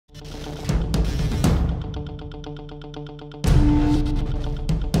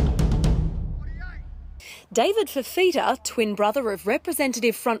David Fifita, twin brother of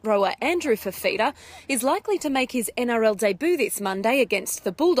representative front rower Andrew Fifita, is likely to make his NRL debut this Monday against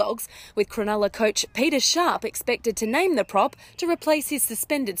the Bulldogs, with Cronulla coach Peter Sharp expected to name the prop to replace his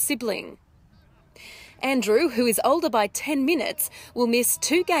suspended sibling. Andrew, who is older by 10 minutes, will miss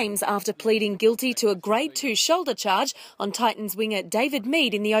 2 games after pleading guilty to a Grade 2 shoulder charge on Titans winger David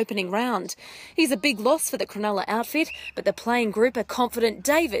Mead in the opening round. He's a big loss for the Cronulla outfit, but the playing group are confident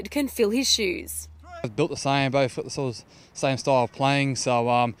David can fill his shoes. Built the same, both got the sort of same style of playing,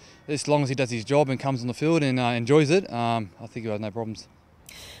 so as long as he does his job and comes on the field and enjoys it, I think he'll have no problems.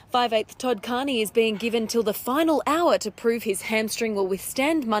 5/8 Todd Carney is being given till the final hour to prove his hamstring will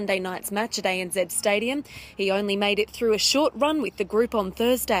withstand Monday night's match at ANZ Stadium. He only made it through a short run with the group on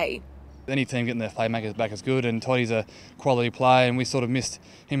Thursday. Any team getting their playmakers back is good, and Toddy's a quality player, and we sort of missed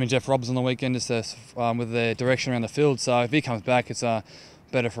him and Jeff Robbs on the weekend just with their direction around the field. So if he comes back, it's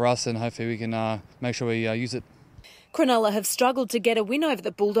better for us, and hopefully we can make sure we use it. Cronulla have struggled to get a win over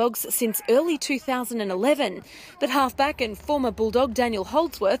the Bulldogs since early 2011, but halfback and former Bulldog Daniel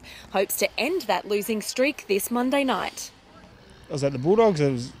Holdsworth hopes to end that losing streak this Monday night. I was at the Bulldogs.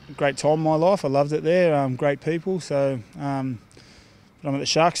 It was a great time in my life. I loved it there. Great people. So, but I'm at the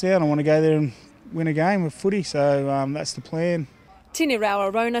Sharks now, and I want to go there and win a game with footy. So that's the plan.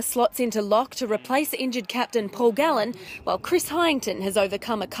 Tinirawa Rona slots into lock to replace injured captain Paul Gallen, while Chris Hyington has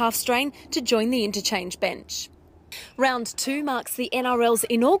overcome a calf strain to join the interchange bench. Round 2 marks the NRL's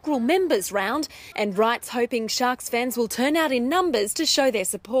inaugural members round, and Wright's hoping Sharks fans will turn out in numbers to show their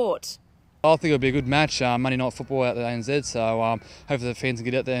support. I think it'll be a good match, Monday night football out at ANZ, so hopefully the fans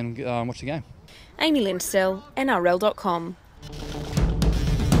can get out there and watch the game. Amy Lindstell, NRL.com.